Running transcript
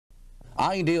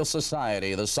Ideal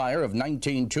Society, the sire of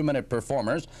 19 two-minute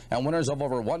performers and winners of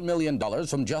over $1 million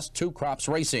from just 2 crops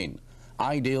racing.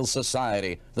 Ideal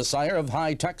Society, the sire of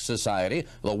High Tech Society,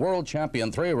 the world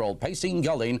champion 3-year-old pacing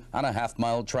gelding on a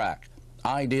half-mile track.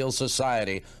 Ideal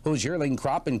Society, whose yearling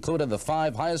crop included the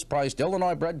 5 highest-priced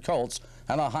Illinois-bred colts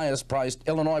and the highest-priced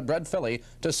Illinois-bred filly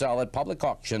to sell at public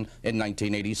auction in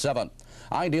 1987.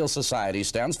 Ideal Society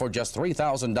stands for just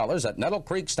 $3,000 at Nettle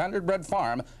Creek Standard Bred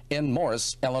Farm in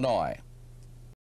Morris, Illinois.